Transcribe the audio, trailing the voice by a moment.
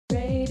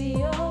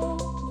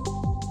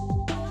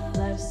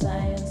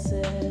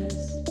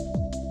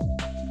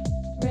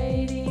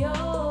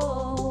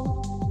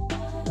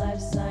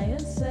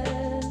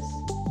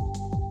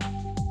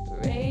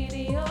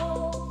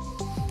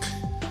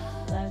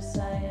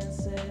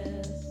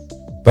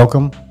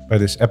Welcome by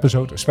this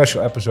episode, a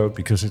special episode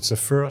because it's the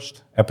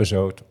first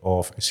episode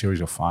of a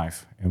series of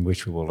 5 in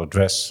which we will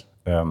address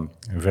a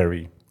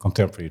very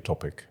contemporary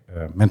topic,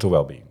 mental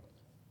well-being.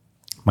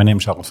 My name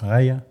is Harold van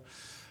Rijen.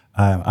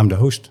 I'm the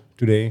host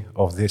today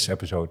of this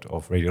episode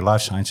of Radio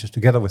Life Sciences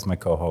together with my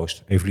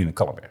co-host Eveline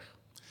Kallenberg.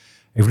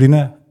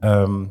 Eveline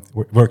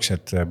works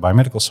at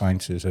Biomedical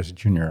Sciences as a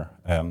junior,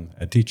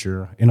 a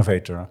teacher,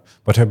 innovator,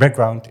 but her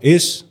background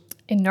is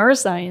in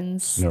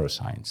neuroscience.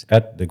 Neuroscience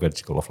at the Graduate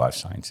School of Life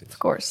Sciences. Of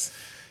course.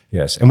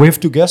 Yes, and we have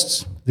 2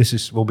 guests.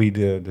 Will be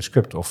the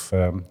script of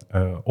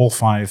all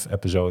 5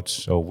 episodes.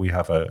 So we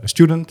have a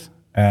student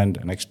and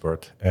an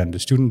expert. And the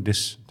student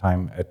this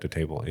time at the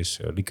table is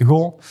Lieke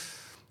Gul,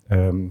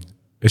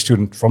 a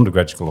student from the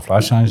Graduate School of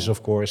Life Sciences,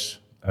 of course,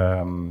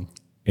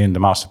 in the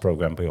master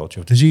program Biology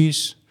of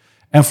Disease,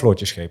 and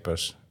Floortje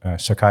Schepers,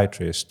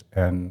 psychiatrist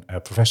and a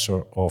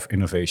professor of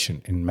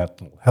innovation in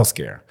mental health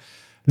care.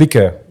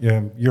 Lieke,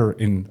 you're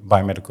in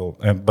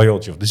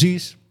biology of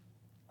disease.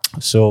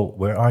 So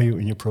where are you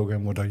in your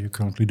program? What are you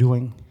currently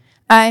doing?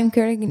 I'm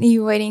currently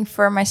waiting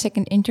for my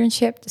second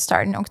internship to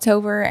start in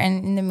October.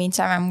 And in the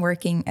meantime, I'm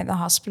working at the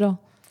hospital.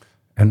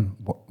 And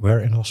where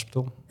in the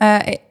hospital?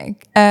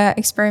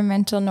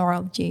 Experimental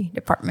neurology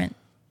department.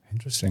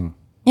 Interesting.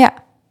 Yeah.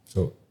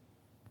 So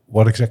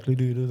what exactly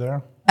do you do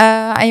there?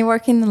 I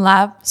work in the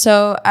lab.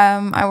 So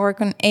I work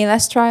on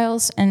ALS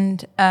trials.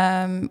 And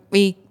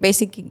we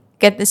basically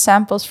get the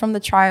samples from the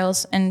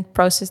trials and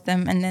process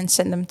them and then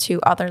send them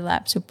to other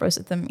labs who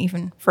process them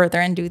even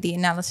further and do the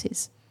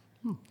analysis.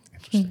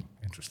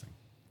 Interesting.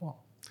 Well,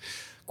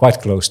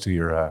 quite close to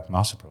your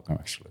master program,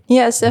 actually.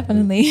 Yes,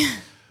 definitely.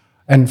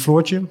 And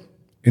Floortje,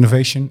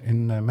 innovation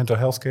in mental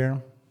health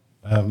care.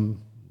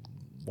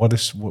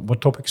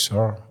 What topics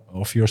are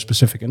of your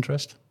specific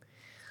interest?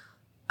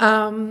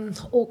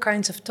 All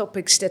kinds of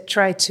topics that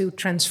try to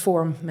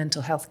transform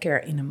mental health care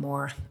in a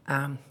more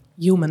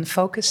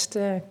human-focused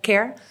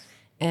care.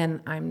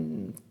 And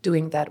I'm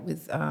doing that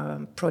with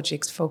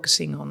projects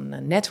focusing on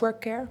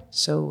network care,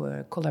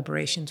 so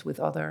collaborations with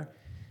other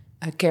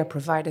care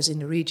providers in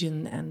the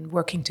region and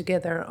working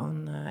together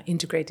on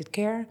integrated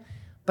care,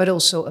 but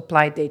also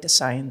applied data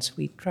science.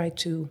 We try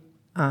to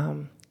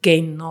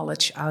gain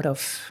knowledge out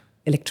of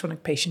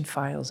electronic patient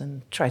files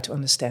and try to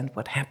understand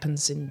what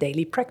happens in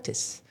daily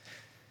practice.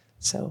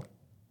 So,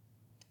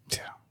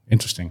 yeah,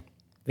 interesting.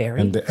 Very.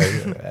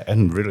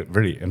 And really,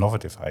 really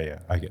innovative,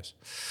 I guess.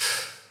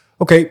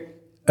 Okay.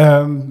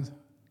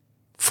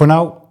 For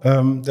now,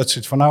 that's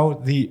it for now.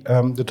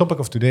 The topic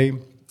of today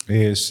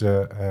is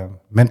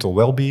mental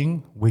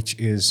well-being, which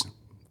is,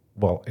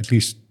 well, at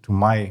least to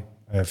my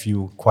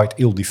view, quite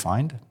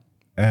ill-defined.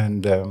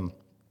 And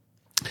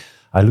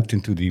I looked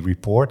into the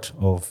report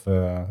of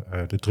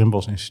the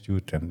Trimbos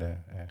Institute and the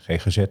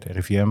GGZ,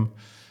 RIVM,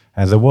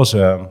 and there was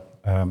a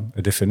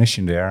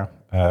definition there.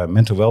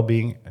 Mental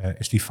well-being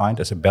is defined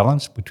as a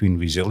balance between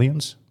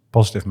resilience,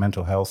 positive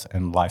mental health,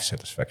 and life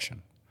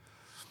satisfaction.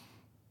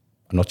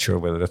 I'm not sure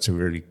whether that's a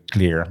really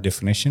clear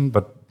definition,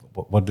 but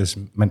what does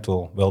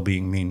mental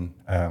well-being mean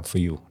for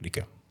you,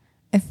 Lieke?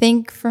 I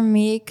think for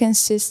me, it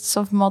consists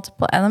of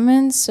multiple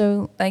elements.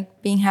 So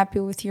like being happy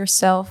with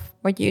yourself,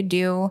 what you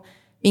do,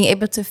 being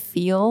able to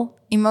feel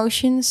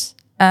emotions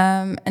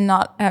and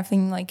not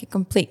having like a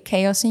complete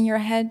chaos in your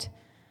head,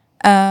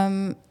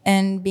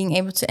 and being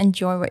able to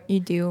enjoy what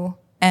you do.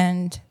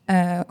 And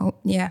I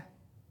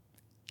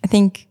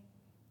think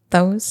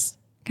those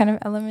kind of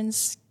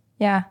elements,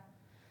 yeah.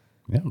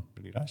 Yeah,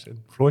 pretty nice.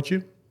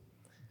 Floortje?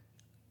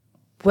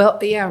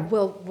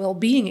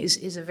 Well-being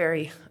is a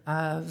very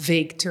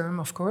vague term,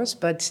 of course,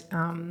 but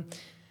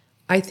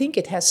I think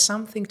it has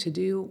something to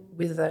do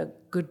with a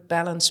good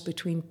balance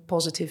between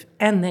positive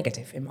and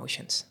negative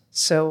emotions.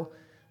 So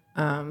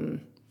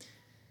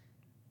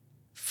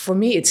for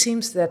me, it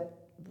seems that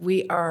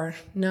we are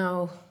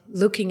now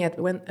looking at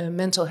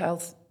mental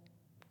health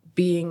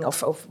being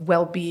of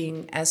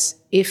well-being as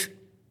if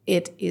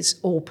it is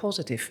all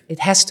positive. It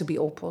has to be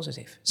all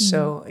positive. Mm-hmm.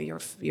 So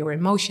your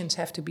emotions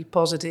have to be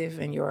positive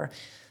and your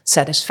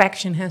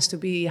satisfaction has to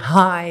be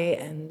high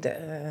and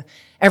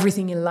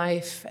everything in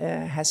life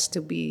has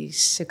to be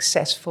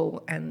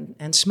successful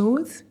and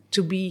smooth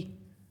to be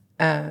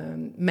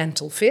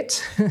mental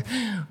fit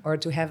or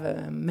to have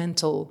a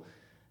mental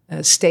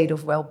state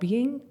of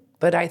well-being.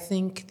 But I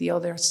think the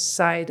other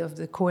side of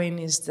the coin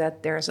is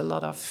that there's a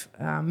lot of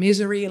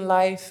misery in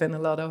life and a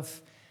lot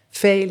of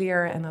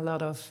failure and a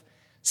lot of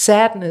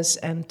sadness,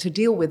 and to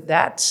deal with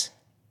that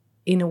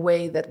in a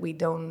way that we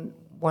don't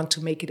want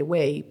to make it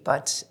away,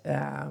 but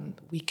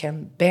we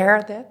can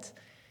bear that,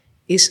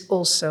 is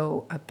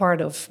also a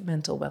part of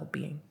mental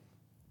well-being.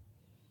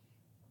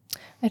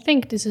 I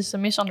think this is a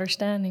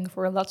misunderstanding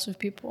for lots of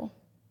people,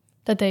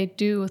 that they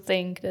do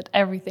think that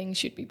everything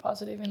should be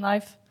positive in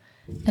life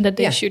and that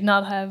they should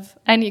not have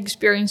any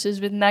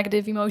experiences with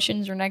negative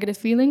emotions or negative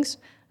feelings.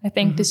 I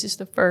think this is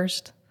the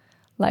first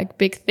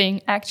big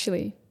thing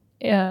actually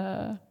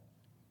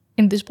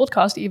in this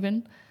podcast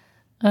even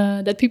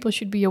that people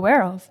should be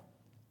aware of,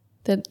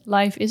 that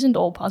life isn't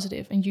all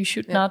positive and you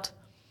should not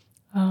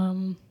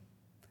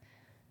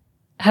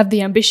have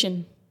the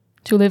ambition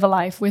to live a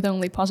life with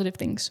only positive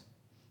things.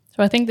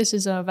 So I think this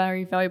is a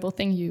very valuable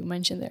thing you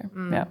mentioned there.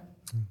 Yeah.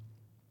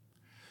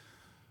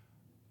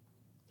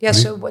 Yeah.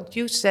 So what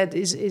you said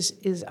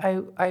is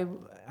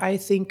I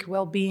think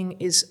well-being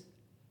is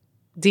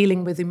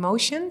dealing with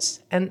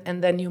emotions,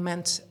 and then you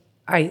meant,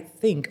 I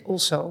think,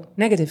 also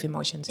negative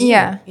emotions.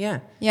 Yeah.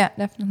 Yeah,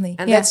 Definitely.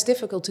 and that's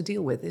difficult to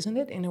deal with, isn't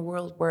it? In a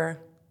world where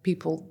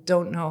people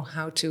don't know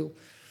how to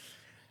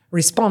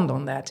respond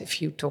on that.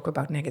 If you talk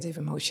about negative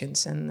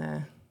emotions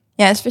and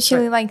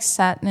especially like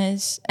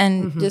sadness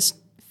and just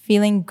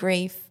feeling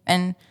grief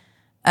and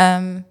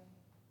I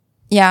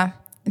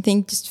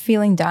think just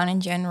feeling down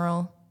in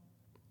general.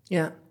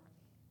 yeah.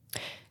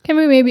 Can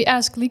we maybe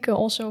ask Lieke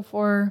also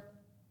for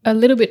a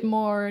little bit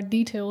more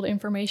detailed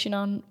information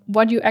on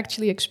what you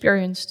actually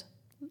experienced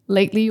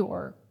lately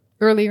or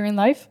earlier in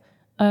life?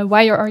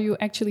 Why are you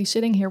actually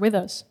sitting here with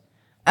us?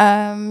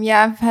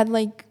 I've had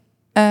like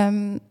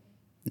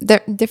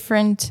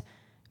different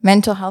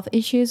mental health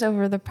issues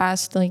over the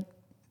past like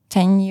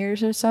 10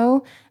 years or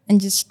so, and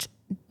just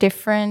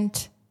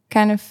different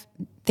kind of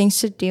things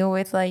to deal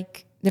with,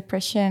 like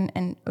depression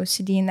and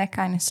OCD and that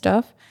kind of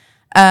stuff.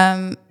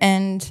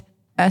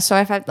 So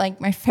I've had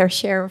like my fair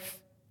share of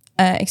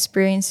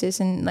experiences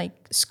in like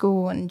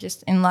school and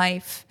just in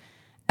life,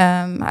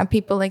 how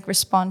people like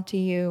respond to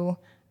you,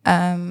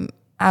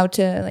 how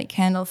to like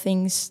handle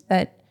things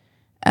that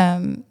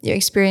you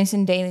experience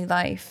in daily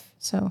life.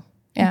 So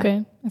yeah.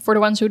 Okay. And for the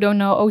ones who don't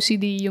know,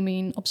 OCD, you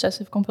mean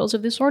obsessive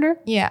compulsive disorder?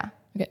 Yeah.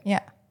 Okay.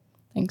 Yeah.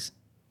 Thanks.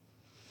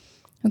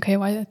 Okay,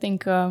 well, I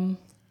think,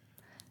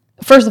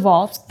 first of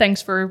all,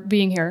 thanks for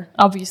being here,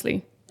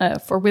 obviously,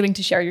 for willing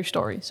to share your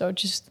story. So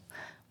just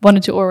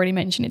wanted to already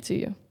mention it to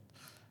you.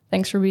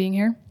 Thanks for being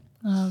here.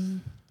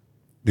 Do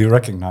you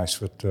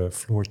recognize what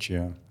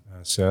Floortje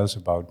says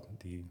about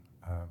the,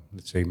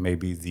 let's say,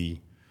 maybe the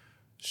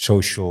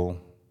social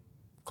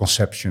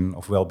conception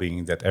of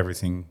well-being, that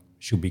everything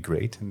should be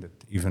great, and that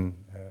even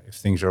if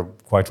things are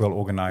quite well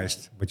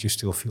organized, but you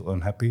still feel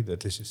unhappy, that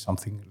this is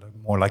something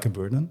more like a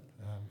burden,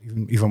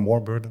 even more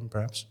burden,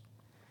 perhaps?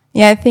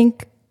 Yeah, I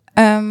think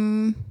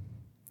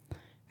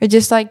it's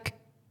just like,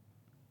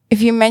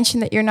 if you mention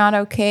that you're not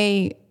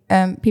okay,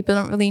 people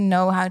don't really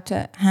know how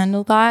to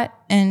handle that.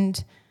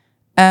 And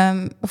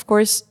of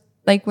course,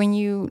 like when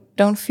you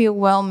don't feel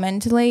well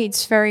mentally,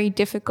 it's very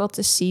difficult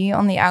to see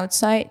on the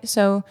outside.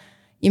 So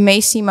you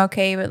may seem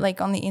okay, but like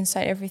on the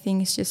inside,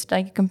 everything is just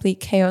like a complete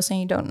chaos, and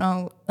you don't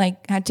know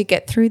like how to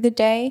get through the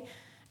day.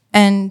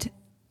 And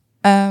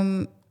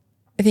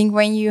I think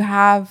when you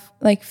have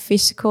like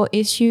physical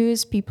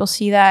issues, people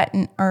see that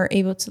and are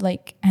able to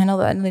like handle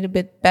that a little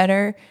bit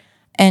better.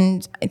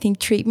 And I think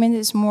treatment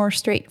is more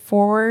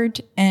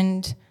straightforward.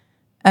 And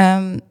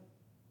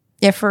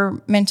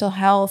for mental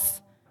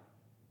health,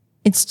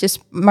 it's just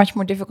much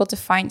more difficult to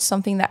find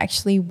something that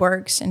actually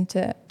works and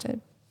to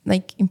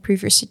like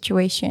improve your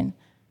situation.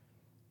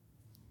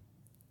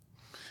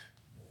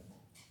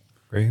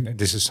 Great.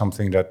 This is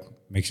something that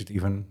makes it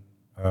even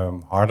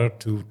harder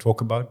to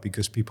talk about,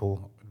 because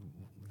people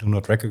do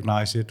not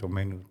recognize it or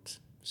may not.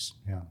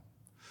 Yeah.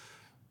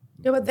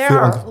 Yeah, but there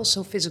are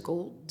also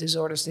physical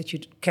disorders that you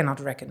cannot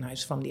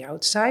recognize from the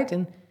outside.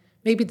 And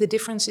maybe the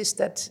difference is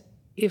that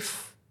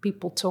if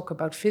people talk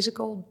about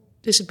physical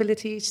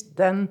disabilities,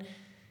 then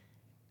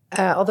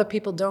other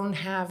people don't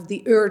have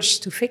the urge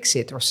to fix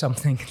it or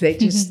something. They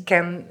just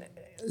can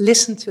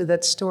listen to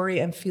that story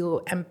and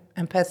feel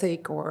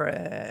empathic or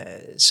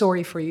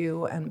sorry for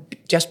you and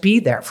just be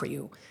there for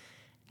you.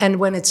 And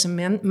when it's a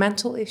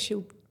mental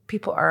issue,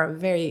 people are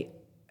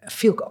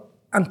feel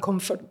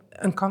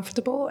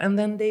uncomfortable, and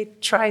then they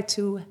try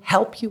to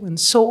help you and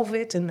solve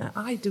it, and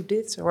I do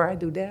this or I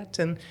do that,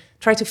 and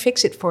try to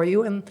fix it for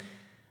you.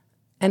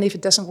 And if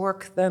it doesn't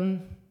work,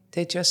 then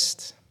they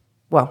just,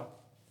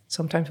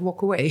 sometimes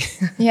walk away.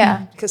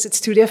 Yeah. Because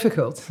it's too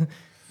difficult.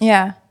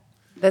 Yeah.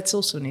 That's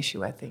also an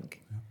issue, I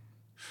think.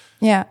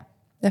 Yeah,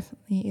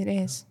 definitely it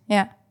is.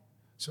 Yeah.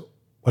 So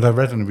what I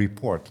read in the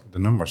report, the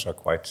numbers are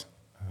quite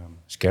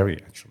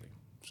scary, actually.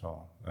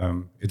 So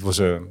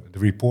the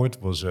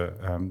report was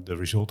the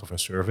result of a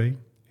survey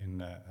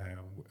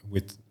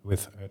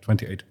with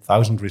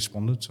 28,000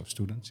 respondents of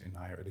students in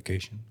higher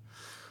education,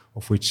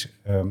 of which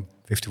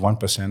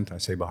 51%, I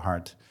say by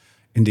heart,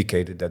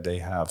 indicated that they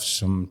have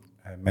some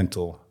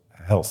mental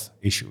health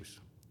issues,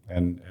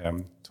 and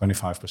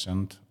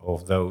 25%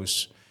 of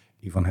those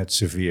even had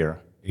severe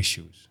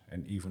issues,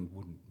 and even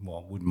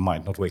wouldn't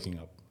mind not waking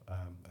up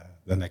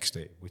the next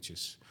day, which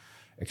is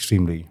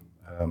extremely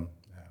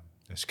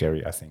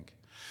scary, I think.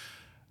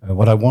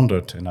 What I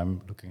wondered, and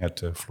I'm looking at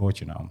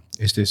Floortje now,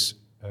 is this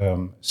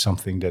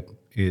something that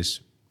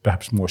is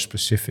perhaps more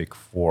specific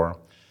for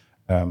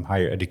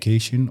higher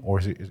education, or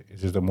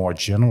is it a more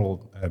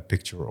general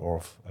picture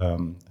of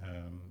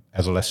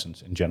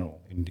adolescence in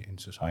general in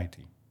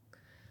society?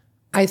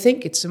 I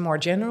think it's a more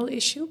general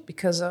issue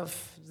because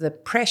of the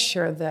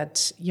pressure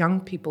that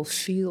young people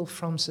feel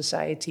from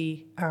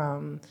society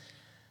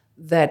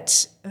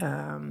that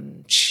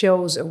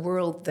shows a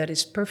world that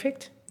is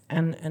perfect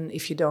and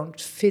if you don't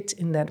fit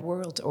in that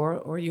world,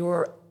 or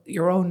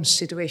your own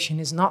situation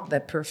is not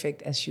that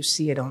perfect as you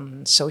see it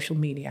on social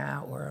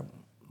media or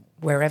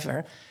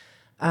wherever,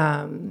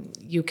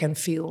 you can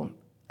feel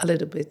a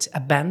little bit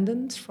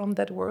abandoned from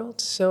that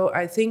world. So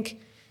I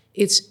think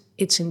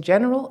it's in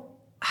general.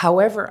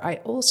 However, I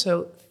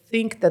also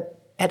think that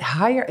at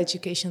higher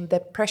education,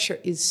 that pressure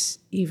is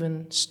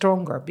even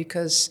stronger,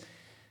 because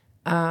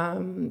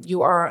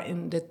you are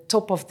in the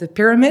top of the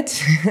pyramid,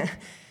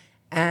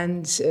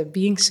 and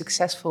being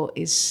successful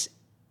is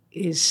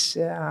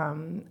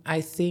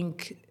I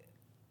think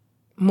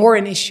more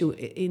an issue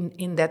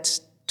in that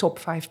top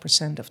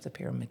 5% of the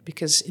pyramid,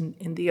 because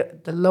in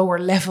the lower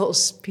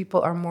levels,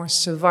 people are more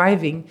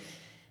surviving,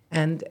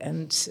 and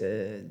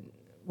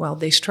well,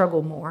 they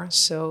struggle more,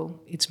 so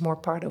it's more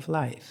part of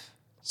life.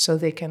 So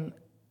they can,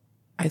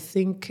 I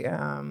think,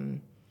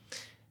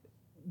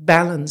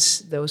 balance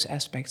those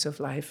aspects of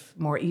life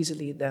more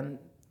easily than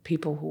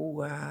people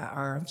who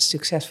are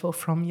successful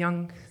from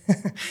young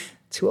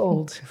to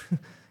old.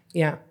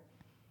 Yeah.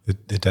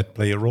 Did that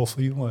play a role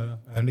for you,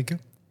 Anneke?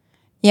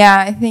 Yeah,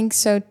 I think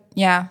so.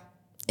 Yeah,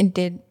 it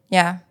did.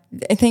 Yeah,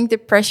 I think the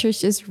pressure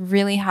is just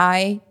really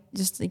high,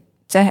 just like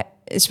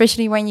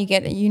especially when you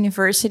get a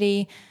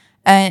university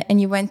and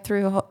you went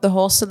through the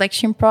whole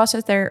selection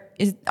process. There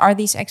are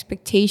these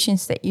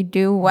expectations that you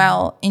do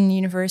well in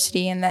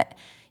university and that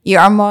you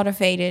are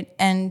motivated,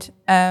 and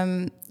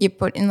you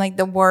put in like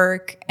the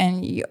work,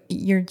 and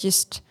you're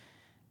just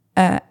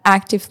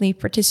actively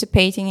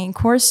participating in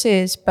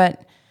courses.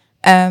 But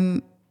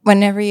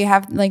whenever you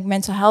have like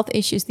mental health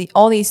issues,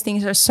 all these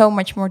things are so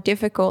much more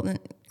difficult and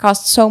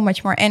cost so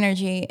much more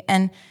energy,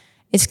 and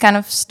it's kind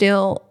of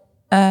still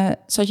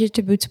such a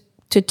taboo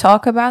to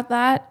talk about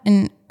that,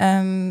 and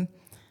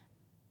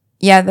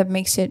yeah, that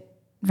makes it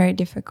very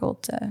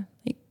difficult to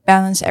like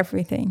balance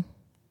everything.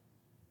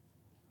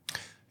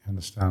 I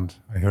understand.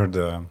 I heard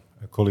a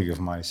colleague of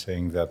mine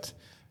saying that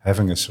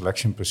having a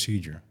selection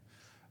procedure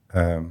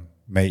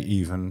may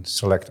even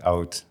select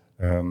out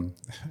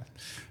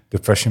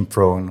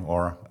depression-prone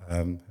or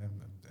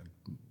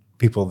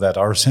people that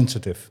are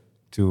sensitive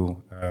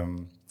to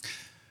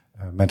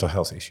mental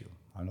health issue.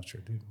 I'm not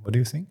sure. What do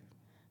you think?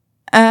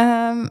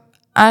 I'm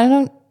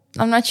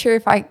not sure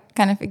if I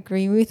kind of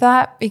agree with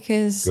that,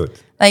 because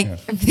like I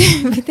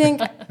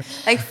think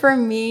like for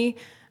me,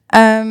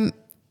 of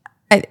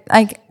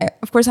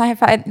course I have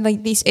had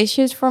like these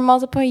issues for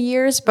multiple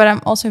years, but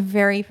I'm also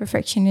very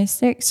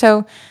perfectionistic.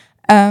 So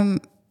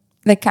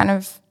that kind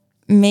of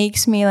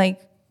makes me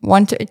like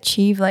want to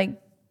achieve like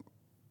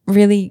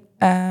really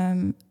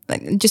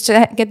like just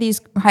to get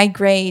these high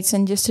grades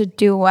and just to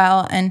do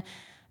well, and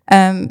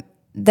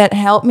that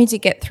helped me to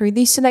get through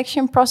the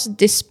selection process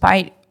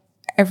despite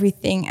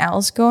everything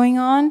else going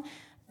on.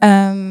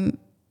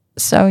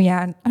 So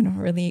yeah, I don't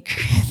really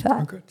agree with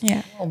that. Okay.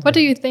 Yeah. What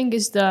do you think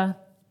is the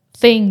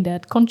thing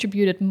that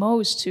contributed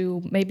most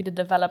to maybe the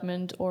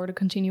development or the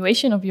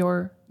continuation of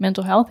your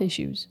mental health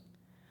issues?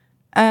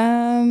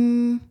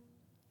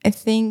 I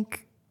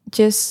think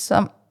just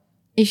some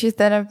issues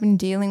that I've been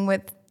dealing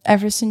with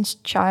ever since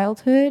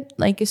childhood,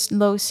 like is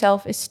low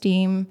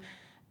self-esteem,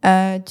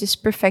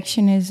 just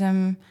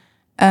perfectionism,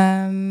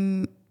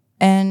 and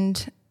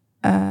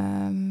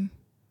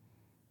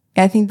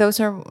I think those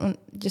are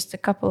just a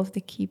couple of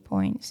the key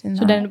points.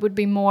 So then it would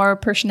be more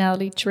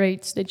personality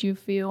traits that you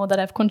feel that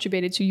have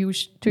contributed to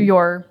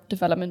your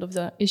development of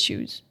the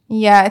issues.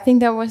 Yeah, I think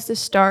that was the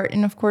start.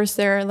 And of course,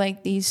 there are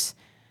like these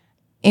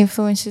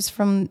influences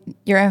from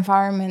your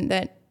environment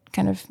that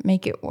kind of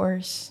make it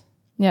worse.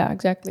 Yeah,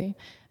 exactly.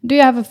 Do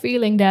you have a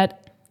feeling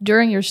that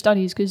during your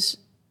studies, because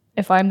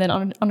if I'm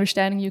then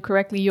understanding you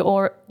correctly, you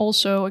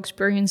also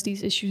experienced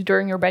these issues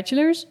during your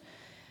bachelor's?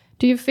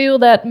 Do you feel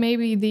that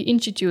maybe the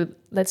institute,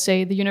 let's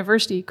say the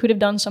university, could have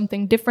done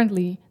something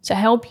differently to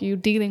help you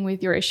dealing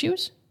with your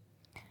issues?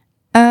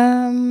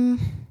 I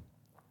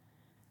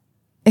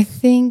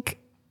think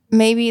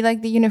maybe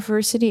like the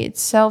university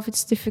itself,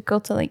 it's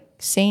difficult to like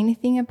say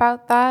anything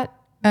about that.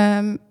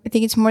 I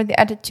think it's more the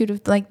attitude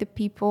of like the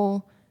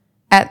people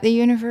at the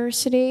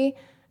university,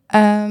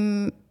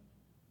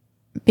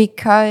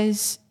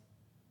 because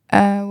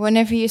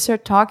whenever you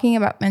start talking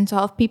about mental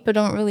health, people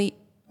don't really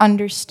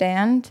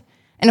understand.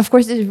 And of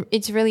course,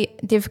 it's really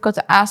difficult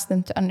to ask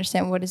them to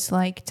understand what it's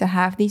like to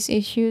have these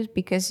issues,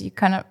 because you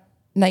kind of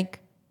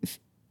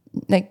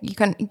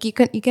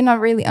you cannot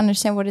really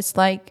understand what it's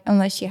like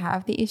unless you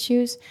have the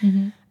issues.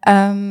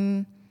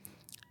 Mm-hmm.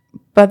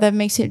 But that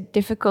makes it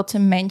difficult to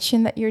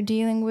mention that you're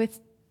dealing with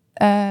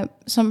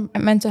some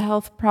mental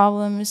health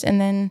problems, and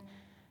then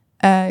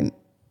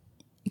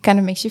it kind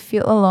of makes you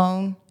feel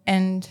alone,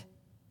 and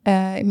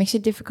it makes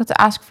it difficult to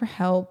ask for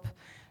help.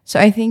 So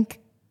I think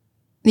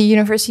the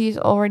university is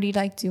already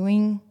like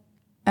doing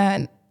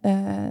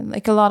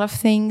like a lot of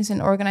things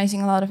and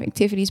organizing a lot of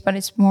activities, but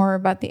it's more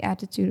about the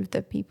attitude of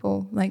the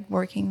people like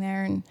working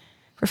there and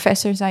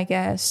professors, I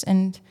guess,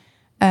 and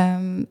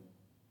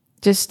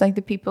just like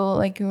the people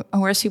like who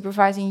are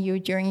supervising you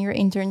during your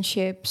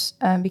internships,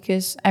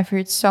 because I've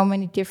heard so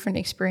many different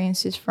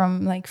experiences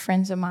from like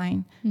friends of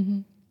mine.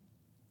 Mm-hmm.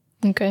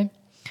 Okay.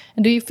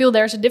 And do you feel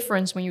there's a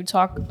difference when you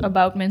talk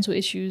about mental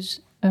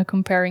issues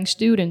comparing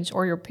students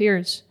or your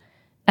peers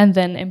and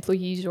then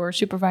employees or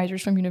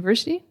supervisors from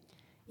university?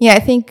 Yeah, I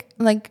think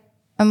like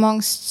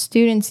amongst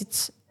students,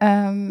 it's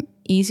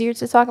easier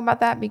to talk about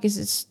that because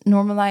it's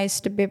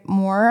normalized a bit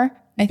more,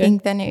 I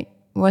think, than it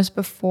was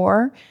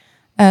before.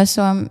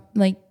 So I'm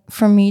like,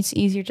 for me, it's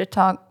easier to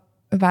talk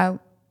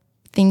about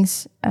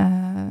things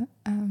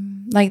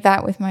like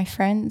that with my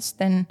friends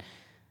than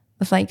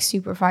with like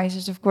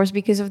supervisors, of course,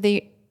 because of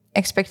the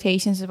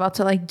expectations about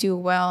to like do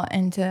well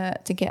and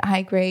to get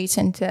high grades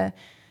and to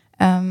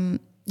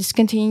just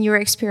continue your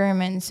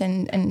experiments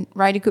and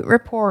write a good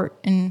report.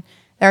 And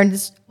there are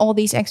just all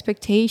these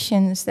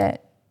expectations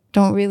that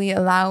don't really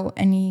allow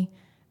any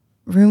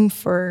room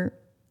for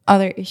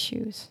other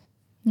issues.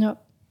 No.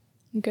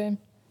 Okay.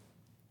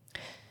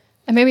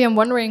 And maybe I'm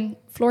wondering,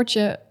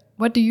 Floortje,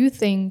 what do you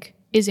think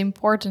is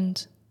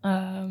important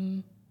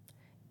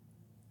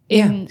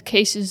in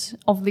cases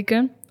of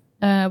Lieke?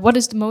 What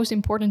is the most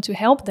important to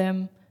help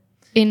them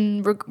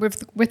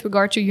with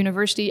regard to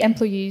university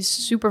employees,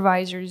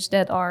 supervisors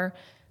that are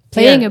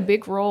playing a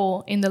big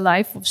role in the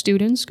life of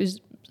students? Because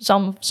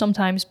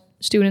sometimes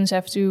students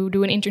have to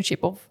do an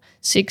internship of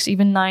 6,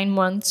 even 9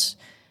 months,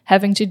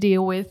 having to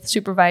deal with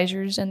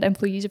supervisors and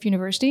employees of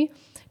university.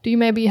 Do you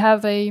maybe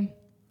have a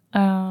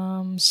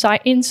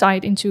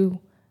insight into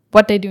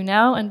what they do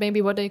now and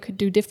maybe what they could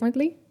do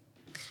differently?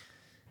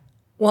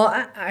 Well,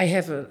 I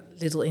have a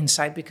little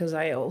insight because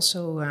I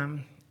also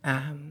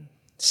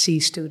see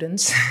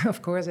students,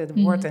 of course, at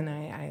Word, and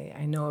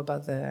I know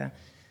about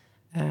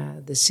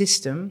the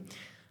system.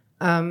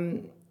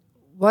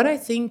 What I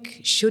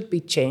think should be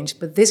changed,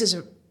 but this is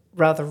a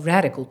rather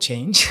radical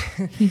change,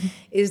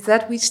 is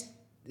that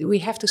we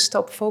have to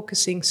stop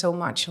focusing so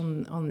much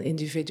on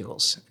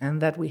individuals,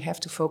 and that we have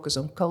to focus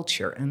on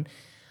culture. And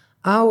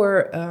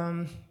our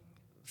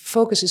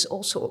focus is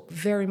also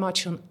very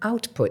much on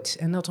output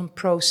and not on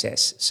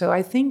process. So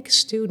I think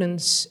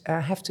students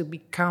have to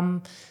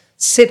become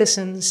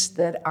citizens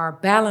that are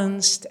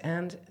balanced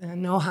and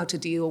know how to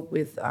deal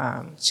with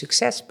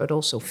success, but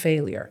also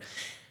failure.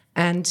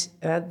 And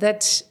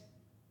that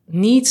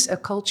needs a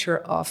culture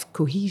of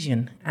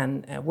cohesion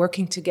and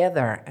working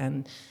together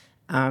and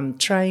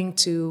trying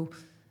to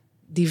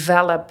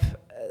develop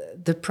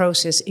the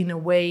process in a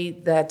way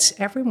that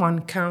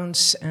everyone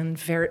counts and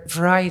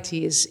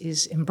variety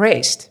is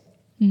embraced.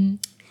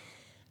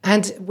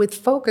 And with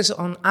focus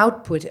on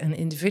output and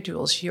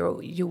individuals,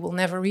 you will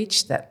never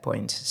reach that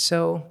point.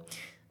 So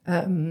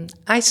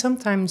I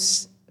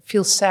sometimes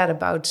feel sad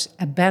about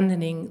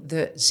abandoning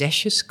the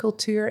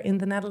zesjescultuur in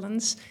the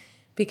Netherlands,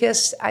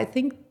 because I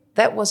think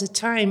that was a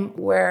time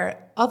where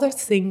other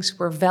things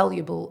were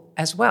valuable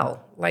as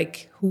well,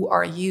 like who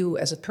are you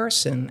as a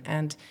person,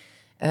 and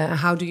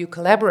how do you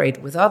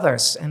collaborate with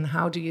others, and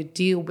how do you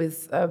deal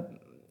with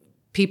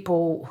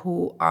people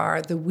who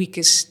are the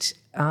weakest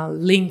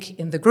link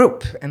in the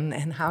group,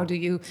 and how do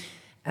you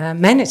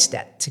manage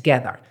that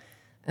together?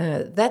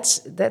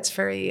 That's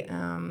very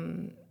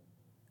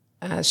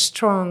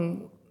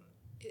strong.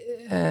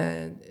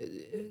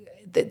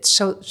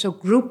 So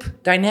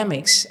group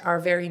dynamics are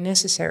very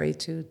necessary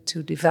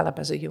to develop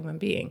as a human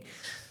being.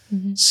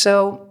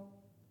 So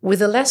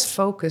with a less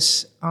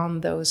focus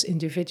on those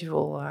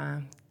individual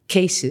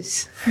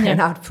cases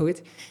and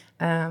output,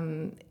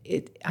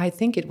 I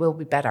think it will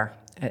be better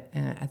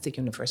at the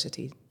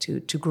university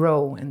to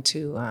grow and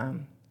to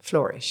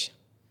flourish.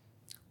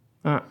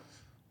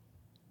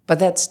 But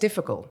that's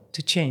difficult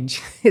to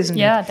change, isn't it?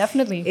 Yeah,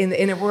 definitely.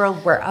 In a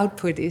world where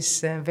output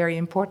is very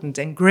important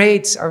and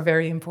grades are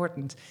very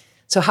important.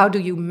 So how do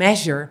you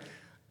measure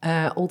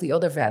all the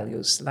other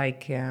values,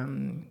 like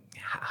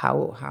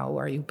how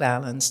are you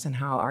balanced, and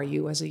how are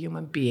you as a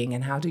human being,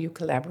 and how do you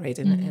collaborate,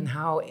 and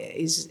how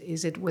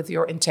is it with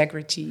your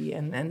integrity,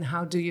 and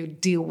how do you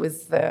deal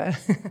with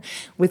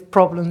with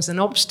problems and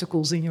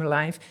obstacles in your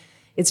life?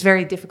 It's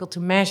very difficult to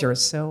measure.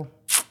 So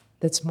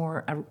that's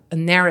more a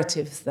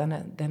narrative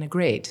than a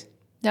grade.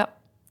 Yeah,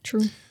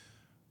 true.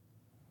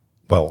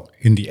 Well,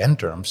 in the end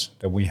terms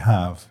that we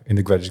have in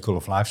the Graduate School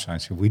of Life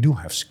Sciences, we do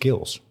have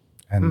skills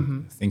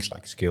and things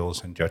like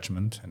skills and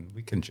judgment, and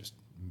we can just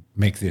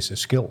make this a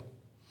skill.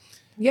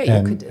 Yeah,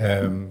 and, you could.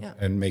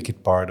 And make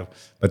it part of,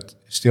 but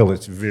still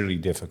it's really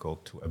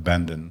difficult to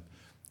abandon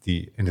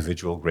the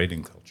individual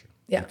grading culture.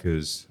 Yeah.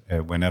 Because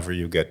whenever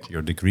you get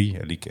your degree,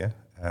 Lieke,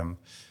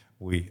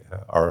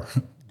 our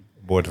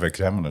Board of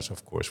Examiners,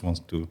 of course,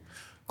 wants to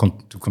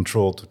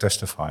control, to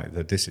testify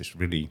that this is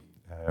really,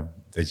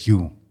 that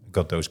you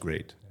got those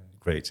grades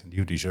and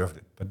you deserved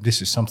it. But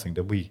this is something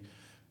that we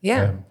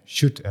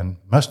should and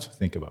must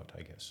think about,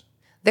 I guess.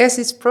 There's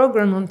this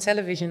program on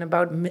television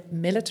about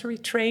military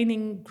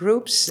training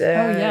groups.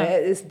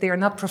 They're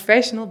not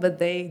professional, but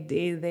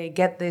they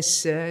get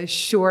this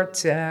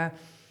short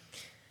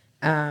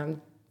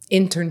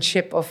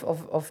internship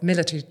of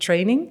military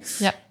training.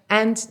 Yeah.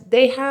 And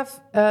they have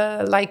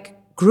like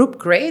group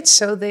grades,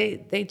 so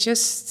they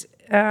just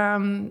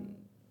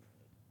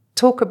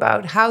talk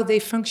about how they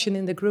function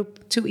in the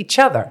group to each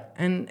other,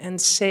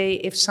 and say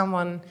if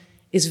someone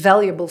is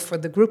valuable for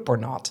the group or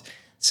not.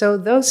 So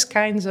those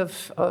kinds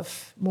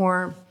of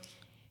more,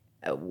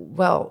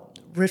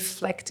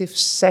 reflective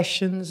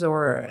sessions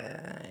or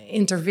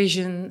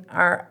intervision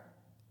are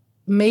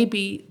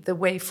maybe the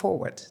way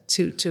forward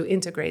to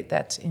integrate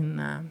that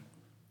in.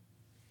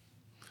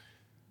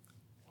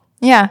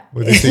 Yeah.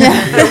 What do you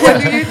think?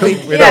 What do you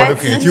think? Without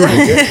looking at you,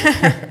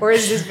 Lieke. Or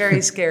is this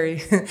very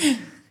scary?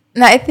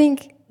 No, I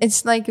think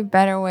it's like a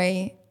better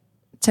way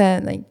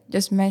to like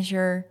just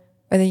measure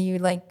whether you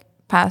like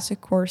pass a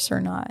course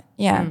or not.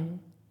 Yeah.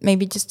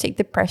 Maybe just take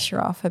the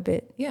pressure off a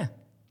bit. Yeah.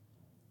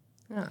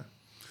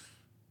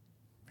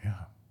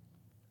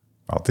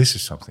 Well, this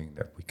is something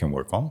that we can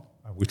work on,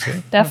 I would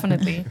say.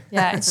 Definitely.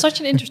 Yeah, it's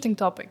such an interesting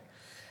topic.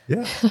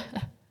 Yeah.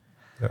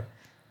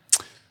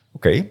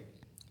 Okay.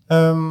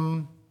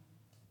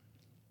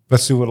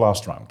 Let's do a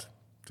last round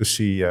to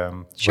see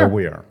Sure. where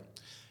we are.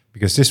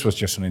 Because this was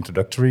just an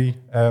introductory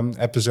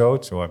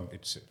episode, so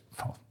it's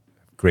a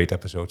great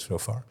episode so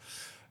far.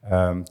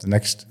 In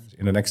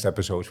the next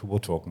episode, we will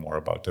talk more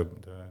about the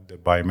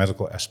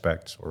biomedical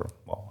aspects or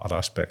other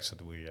aspects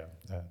that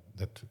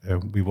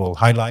we will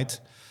highlight.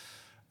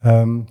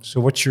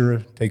 So what's your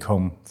take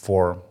home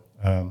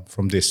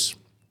from this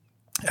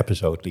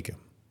episode, Lieke?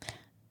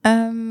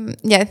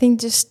 I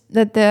think just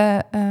that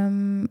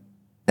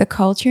the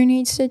culture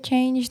needs to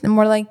change. The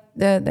more like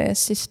the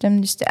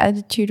system, just the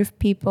attitude of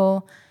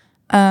people.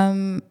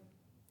 And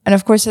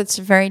of course, that's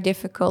very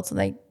difficult.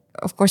 Like,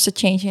 of course, a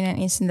change in an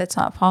instant, that's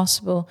not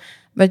possible.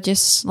 But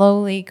just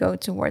slowly go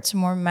towards a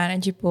more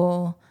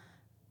manageable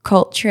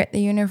culture at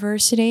the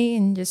university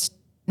and just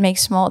make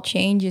small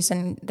changes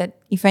and that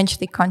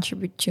eventually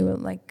contribute to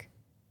like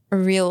a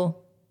real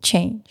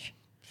change.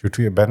 Should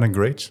we abandon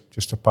grades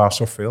just to pass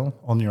or fail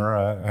on your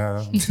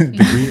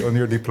degree, on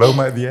your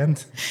diploma at the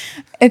end?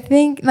 I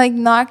think like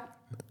not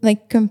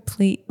like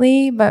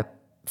completely, but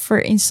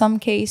in some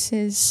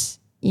cases,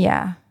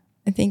 yeah,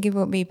 I think it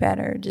would be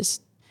better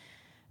just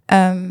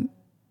to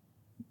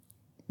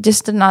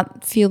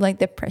not feel like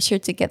the pressure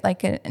to get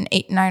like an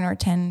 8, 9, or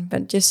 10,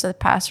 but just a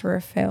pass or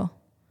a fail.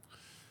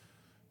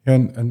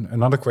 And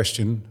another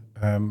question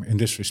in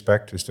this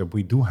respect is that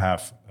we do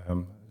have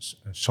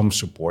some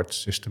support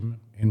system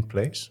in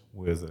place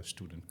with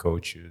student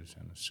coaches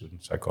and a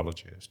student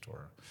psychologist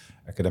or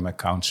academic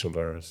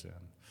counselors.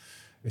 And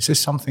is this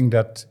something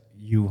that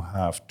you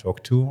have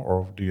talked to,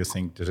 or do you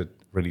think does it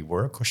really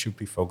work, or should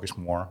we focus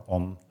more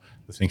on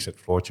the things that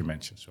Floortje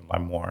mentioned, so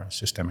like more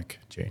systemic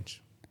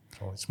change?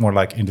 So it's more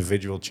like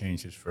individual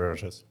changes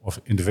versus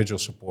of individual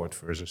support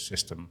versus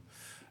system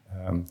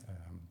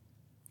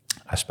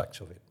aspects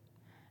of it.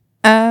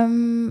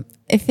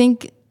 I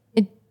think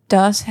it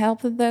does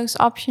help that those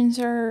options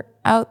are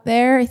out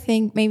there. I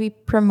think maybe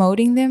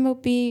promoting them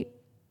would be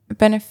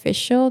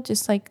beneficial,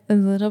 just like a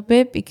little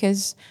bit,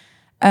 because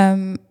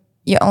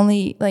you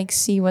only like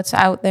see what's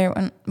out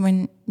there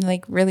when you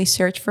like really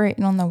search for it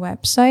on the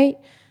website,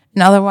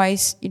 and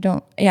otherwise you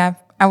don't. Yeah,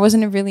 I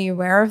wasn't really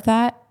aware of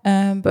that.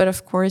 But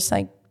of course,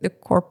 like the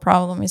core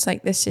problem is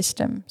like the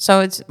system, so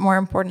it's more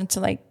important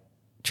to like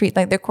treat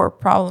like the core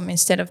problem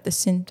instead of the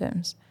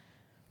symptoms.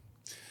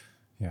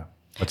 Yeah.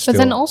 But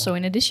then also,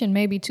 in addition,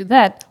 maybe to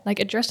that, like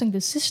addressing the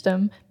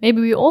system,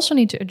 maybe we also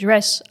need to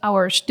address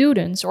our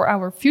students or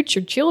our future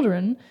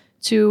children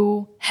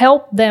to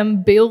help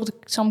them build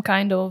some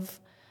kind of,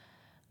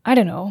 I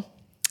don't know.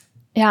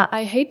 Yeah,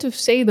 I hate to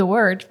say the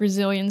word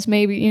resilience,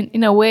 maybe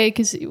in a way,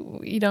 because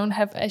you don't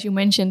have, as you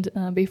mentioned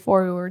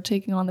before we were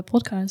taking on the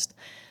podcast,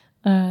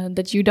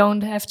 that you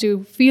don't have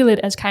to feel it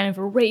as kind of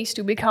a race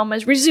to become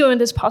as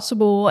resilient as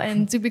possible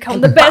and to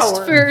become the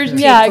best version.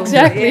 Yeah,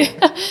 exactly.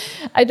 Yeah.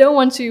 I don't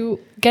want to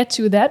get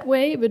to that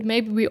way, but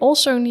maybe we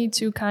also need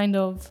to kind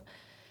of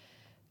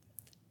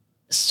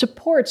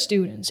support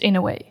students in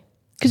a way.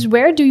 Because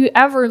where do you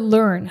ever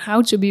learn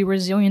how to be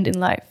resilient in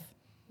life?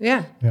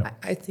 Yeah.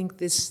 I think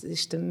this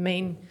is the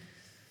main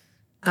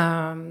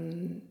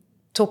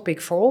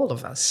topic for all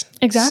of us.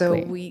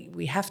 Exactly. So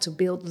we have to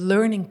build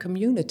learning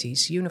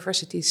communities.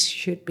 Universities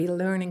should be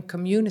learning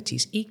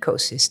communities,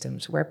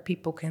 ecosystems where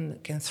people can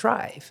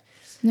thrive.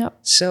 Yeah.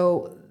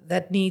 So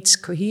that needs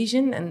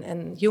cohesion,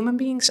 and human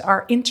beings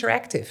are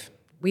interactive.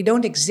 We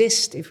don't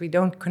exist if we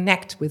don't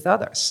connect with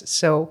others.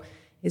 So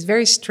it's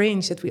very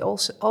strange that we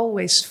also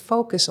always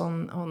focus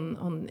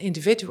on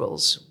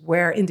individuals,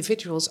 where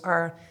individuals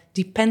are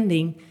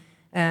depending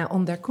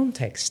on their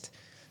context.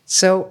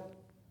 So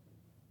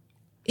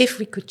if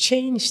we could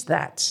change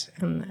that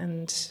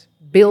and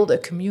build a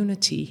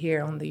community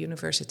here on the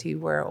university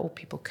where all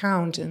people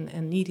count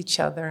and need each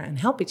other and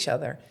help each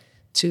other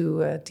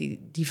to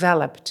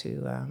develop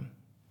to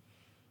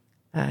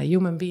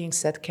human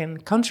beings that can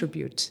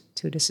contribute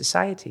to the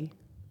society,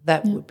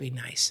 that would be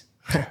nice.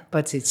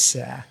 But it's,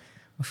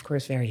 of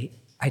course, very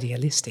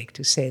idealistic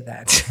to say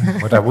that.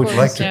 But I would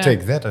like to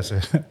take that as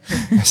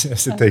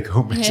a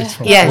take-home message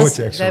from yes,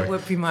 Floortje, actually. that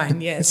would be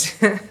mine, yes.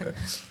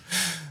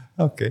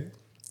 Okay.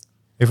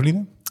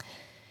 Eveline?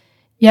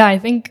 Yeah, I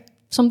think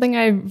something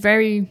I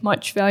very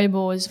much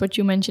valuable is what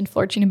you mentioned,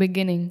 Floortje, in the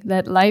beginning,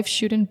 that life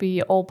shouldn't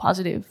be all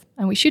positive.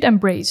 and we should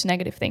embrace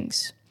negative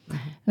things.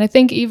 And I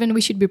think even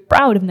we should be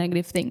proud of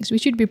negative things. We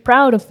should be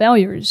proud of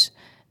failures,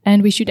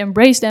 and we should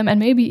embrace them. And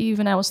maybe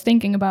even I was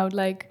thinking about,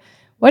 like,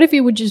 what if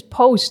we would just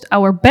post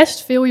our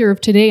best failure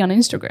of today on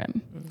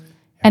Instagram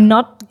and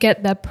not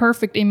get that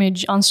perfect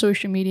image on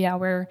social media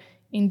where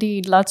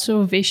indeed lots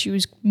of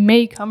issues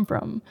may come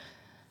from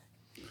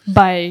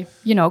by,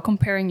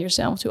 comparing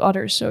yourself to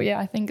others. So yeah,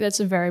 I think that's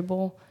a very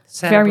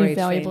Celebrate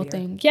valuable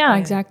failure. thing. Yeah,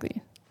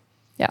 exactly.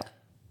 Yeah.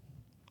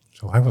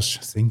 So I was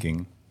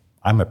thinking,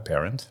 I'm a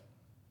parent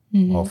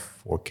of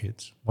 4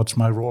 kids. What's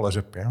my role as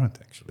a parent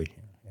actually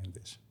in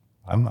this?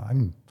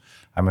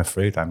 I'm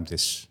afraid I'm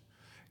this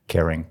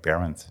caring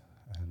parent.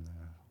 And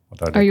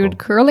what Are you a called?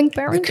 curling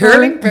parent? A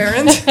curling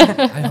parent?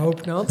 I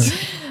hope not.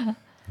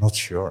 Not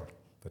sure,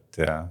 but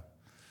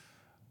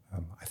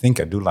I think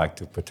I do like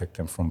to protect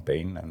them from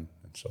pain and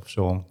stuff.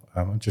 So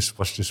I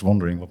was just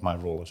wondering what my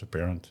role as a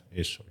parent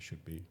is or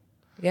should be.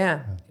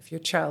 Yeah. If your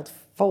child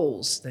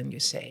falls, then you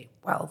say,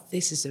 well,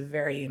 this is a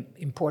very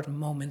important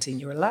moment in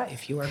your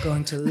life. You are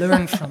going to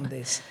learn from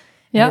this.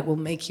 Yeah. And it will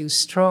make you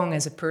strong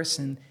as a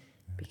person,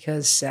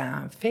 because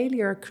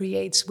failure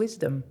creates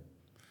wisdom.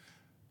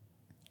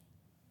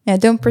 Yeah,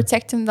 don't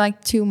protect them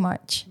like too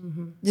much.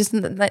 Just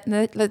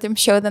let them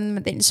show them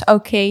that it's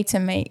okay to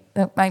make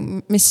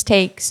like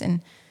mistakes,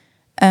 and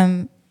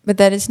but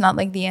that is not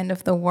like the end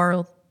of the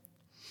world.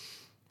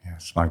 Yeah,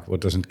 it's like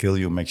what doesn't kill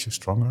you makes you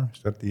stronger.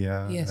 Is that the?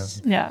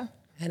 Yes. Yeah,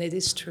 And it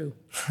is true.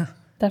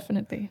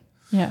 definitely.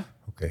 Yeah.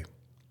 Okay.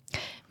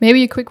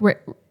 Maybe a quick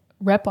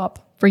wrap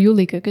up for you,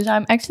 Lieke, because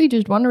I'm actually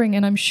just wondering,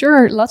 and I'm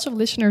sure lots of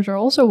listeners are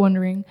also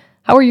wondering,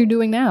 how are you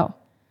doing now?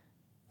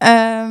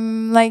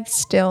 Like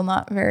still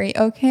not very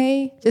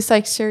okay. Just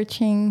like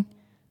searching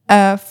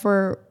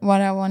for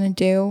what I want to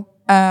do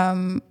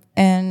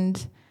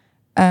and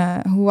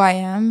who I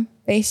am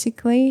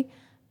basically,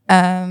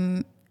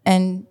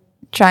 and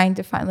trying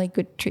to find like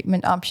good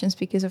treatment options,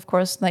 because of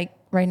course like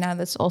right now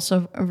that's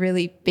also a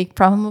really big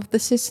problem of the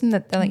system,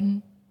 that like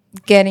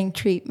getting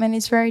treatment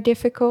is very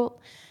difficult.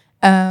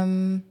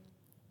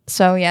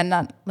 So yeah,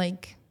 not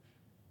like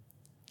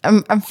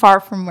I'm far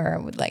from where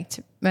I would like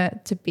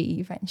to be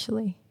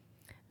eventually.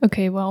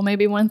 Okay, well,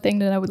 maybe one thing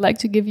that I would like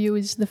to give you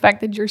is the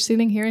fact that you're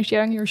sitting here and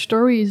sharing your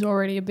story is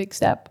already a big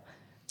step.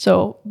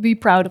 So be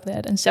proud of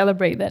that and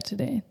celebrate that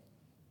today.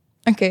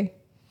 Okay,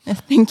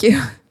 thank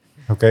you.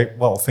 Okay.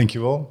 Well, thank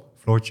you all,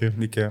 Floortje,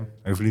 Lieke,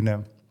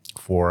 Eveline,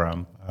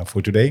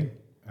 for today,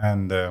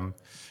 and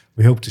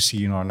we hope to see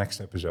you in our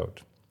next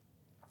episode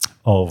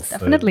of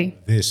Definitely.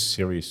 this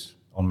series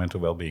on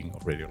mental well-being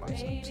of Radio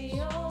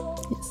Lifestyle.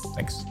 Yes.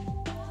 Thanks.